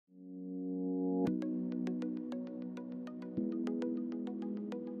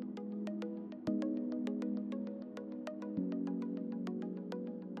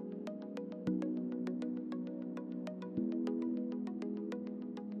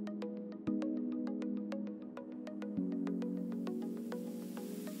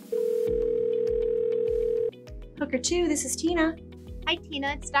Hooker 2, this is Tina. Hi,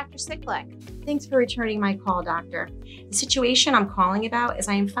 Tina. It's Dr. Siklick. Thanks for returning my call, doctor. The situation I'm calling about is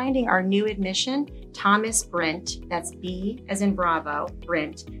I am finding our new admission, Thomas Brint, that's B as in Bravo,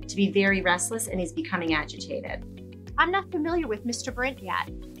 Brint, to be very restless and he's becoming agitated. I'm not familiar with Mr. Brint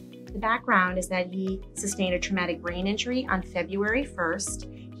yet. The background is that he sustained a traumatic brain injury on February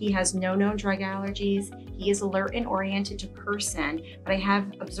 1st. He has no known drug allergies. He is alert and oriented to person, but I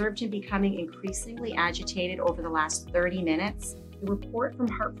have observed him becoming increasingly agitated over the last 30 minutes. The report from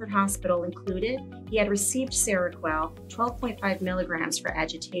Hartford Hospital included he had received Seroquel, 12.5 milligrams for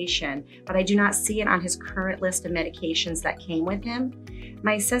agitation, but I do not see it on his current list of medications that came with him.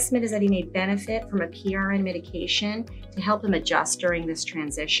 My assessment is that he may benefit from a PRN medication to help him adjust during this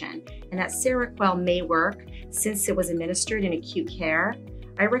transition, and that Seroquel may work since it was administered in acute care.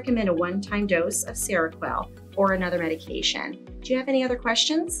 I recommend a one-time dose of Seroquel or another medication. Do you have any other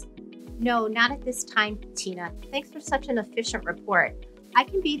questions? No, not at this time, Tina. Thanks for such an efficient report. I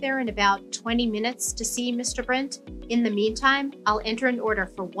can be there in about 20 minutes to see Mr. Brint. In the meantime, I'll enter an order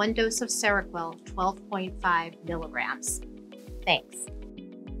for one dose of Seroquel, 12.5 milligrams. Thanks.